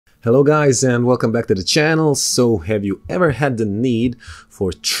Hello guys and welcome back to the channel. So have you ever had the need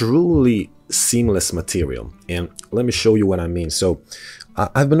for truly seamless material? And let me show you what I mean. So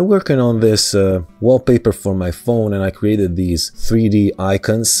I've been working on this wallpaper for my phone, and I created these 3D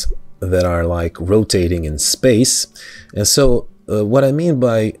icons that are like rotating in space. And so what I mean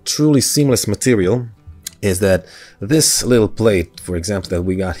by truly seamless material is that this little plate, for example, that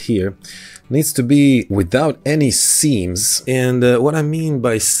we got here, needs to be without any seams. And what I mean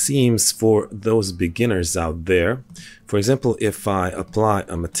by seams for those beginners out there, for example, if I apply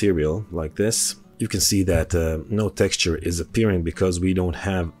a material like this, you can see that no texture is appearing because we don't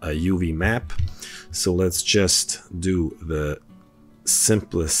have a UV map. So let's just do the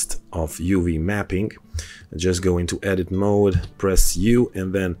simplest of UV mapping. Just go into edit mode, press U,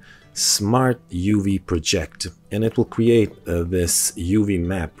 and then Smart UV Project, and it will create this UV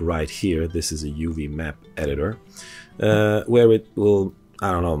map right here. This is a UV map editor where it will,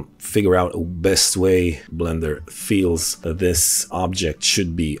 I don't know, figure out a best way Blender feels this object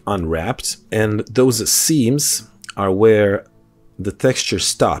should be unwrapped. And those seams are where the texture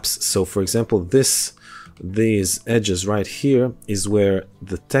stops. So for example, these edges right here is where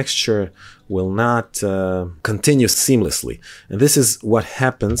the texture will not continue seamlessly. And this is what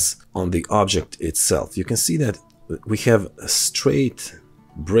happens on the object itself. You can see that we have straight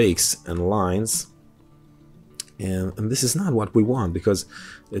breaks and lines. And this is not what we want because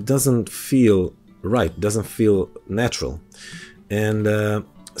it doesn't feel right, doesn't feel natural. And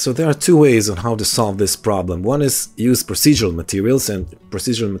so there are two ways on how to solve this problem. One is use procedural materials, and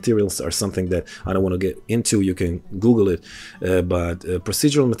procedural materials are something that I don't want to get into. You can Google it, but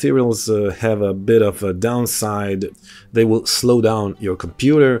procedural materials have a bit of a downside. They will slow down your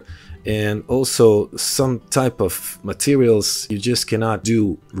computer, and also some type of materials you just cannot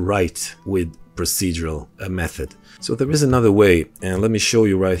do right with procedural method. So there is another way, and let me show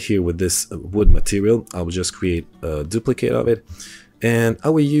you right here with this wood material. I will just create a duplicate of it. And I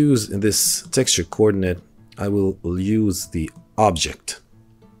will use in this texture coordinate, I will use the object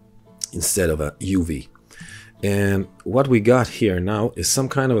instead of a UV. And what we got here now is some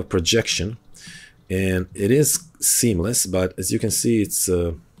kind of a projection, and it is seamless, but as you can see, it's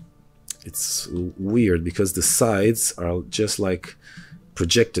weird because the sides are just like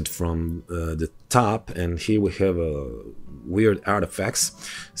projected from the top, and here we have weird artifacts.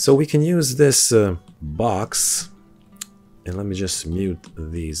 So we can use this box. And let me just mute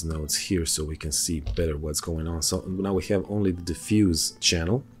these nodes here so we can see better what's going on. So now we have only the diffuse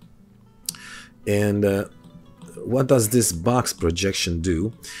channel. And what does this box projection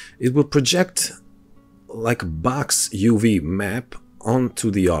do? It will project like a box UV map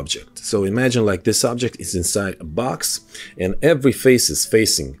onto the object. So imagine like this object is inside a box, and every face is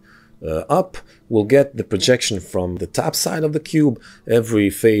facing up will get the projection from the top side of the cube.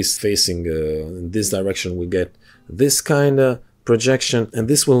 Every face facing in this direction will get this kind of projection, and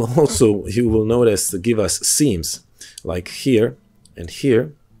this will also, you will notice, give us seams like here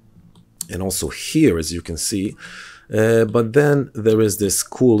and also here, as you can see. But then there is this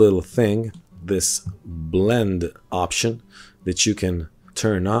cool little thing, this blend option that you can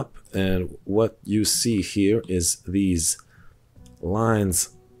turn up, and what you see here is these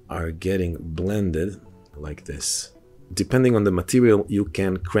lines are getting blended like this. Depending on the material, you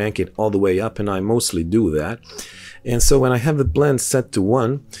can crank it all the way up, and I mostly do that. And so when I have the blend set to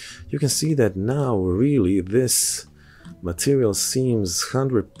 1, you can see that now really this material seems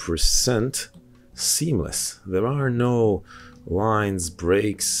 100% seamless. There are no lines,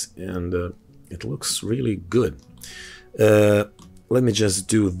 breaks, and it looks really good. Let me just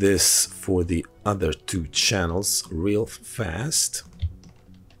do this for the other two channels real fast.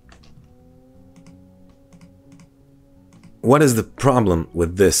 What is the problem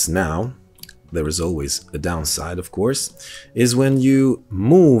with this now? There is always a downside, of course, is when you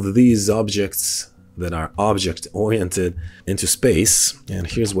move these objects that are object-oriented into space. And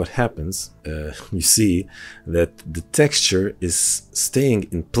here's what happens. You see that the texture is staying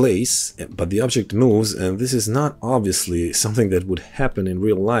in place, but the object moves, and this is not obviously something that would happen in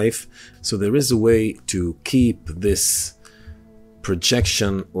real life. So there is a way to keep this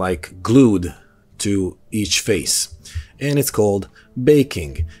projection like glued to each face, and it's called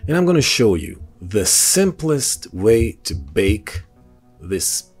baking. And I'm going to show you the simplest way to bake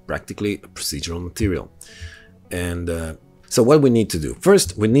this practically procedural material. And so what we need to do,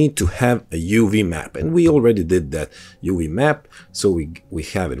 first we need to have a UV map, and we already did that UV map, so we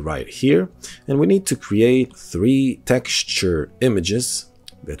have it right here. And we need to create 3 texture images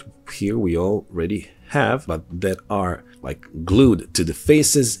that here we already have, but that are like glued to the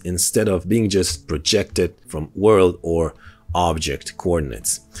faces instead of being just projected from world or object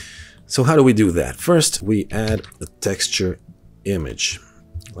coordinates. So how do we do that? First, we add a texture image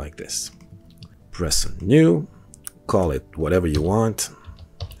like this. Press on new, call it whatever you want,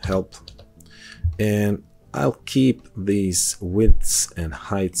 help, and I'll keep these widths and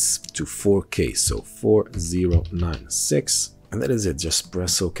heights to 4K, so 4096, and that is it. Just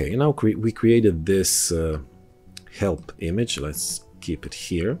press OK. Now we created this help image. Let's keep it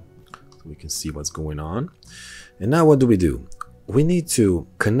here so we can see what's going on. And now what do? We need to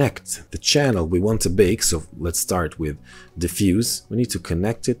connect the channel we want to bake. So let's start with diffuse. We need to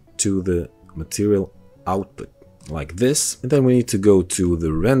connect it to the material output like this, and then we need to go to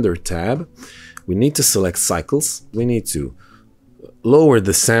the render tab. We need to select cycles. We need to lower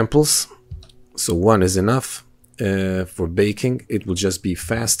the samples, so 1 is enough. For baking, it will just be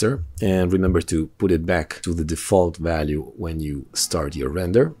faster, and remember to put it back to the default value when you start your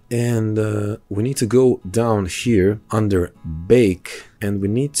render. And we need to go down here under bake, and we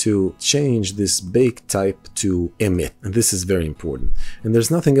need to change this bake type to emit, and this is very important. And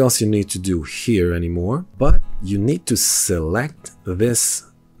there's nothing else you need to do here anymore, but you need to select this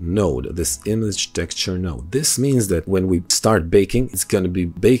node, this image texture node. This means that when we start baking, it's going to be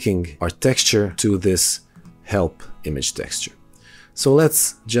baking our texture to this help image texture. So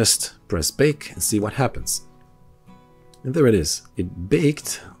let's just press bake and see what happens. And there it is. It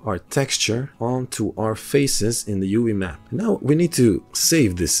baked our texture onto our faces in the UV map. Now we need to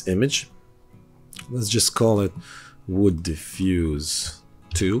save this image. Let's just call it wood diffuse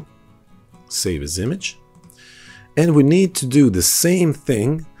 2. Save as image. And we need to do the same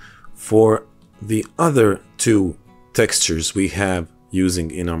thing for the other 2 textures we have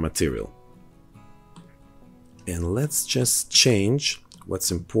using in our material. And let's just change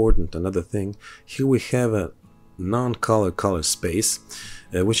what's important. Another thing, here we have a non-color color space,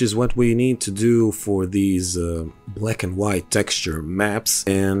 which is what we need to do for these black and white texture maps.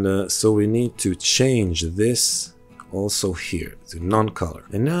 And so we need to change this also here to non-color.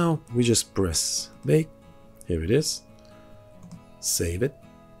 And now we just press bake. Here it is. Save it.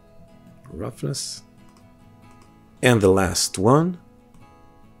 Roughness. And the last one,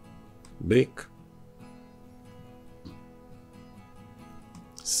 bake.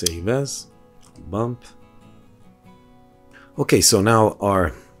 Save as, bump. Okay, so now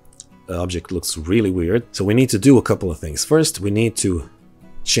our object looks really weird. So we need to do a couple of things. First, we need to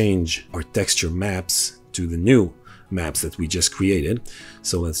change our texture maps to the new maps that we just created.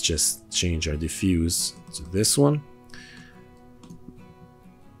 So let's just change our diffuse to this one,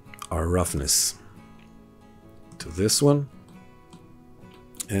 our roughness to this one,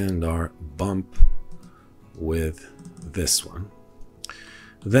 and our bump with this one.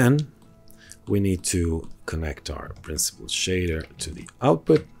 Then we need to connect our principled shader to the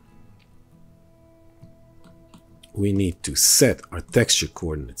output. We need to set our texture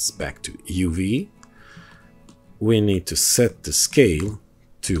coordinates back to UV. We need to set the scale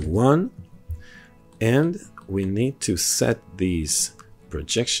to 1. And we need to set these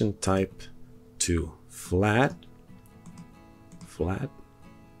projection type to flat,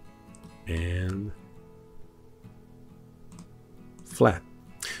 and flat.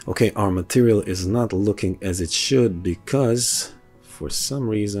 Okay, our material is not looking as it should because for some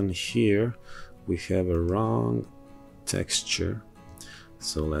reason here we have a wrong texture.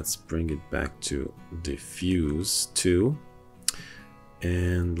 So let's bring it back to diffuse 2,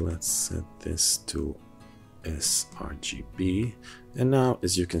 and let's set this to sRGB. And now,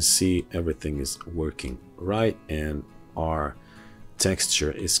 as you can see, everything is working right and our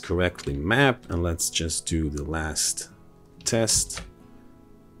texture is correctly mapped. And let's just do the last test.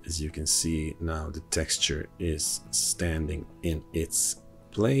 As you can see, now the texture is standing in its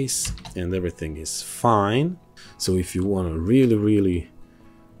place and everything is fine. So if you want a really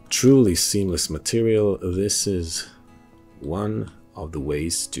truly seamless material, this is one of the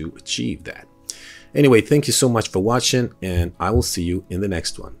ways to achieve that. Anyway, thank you so much for watching, and I will see you in the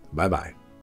next one. Bye bye.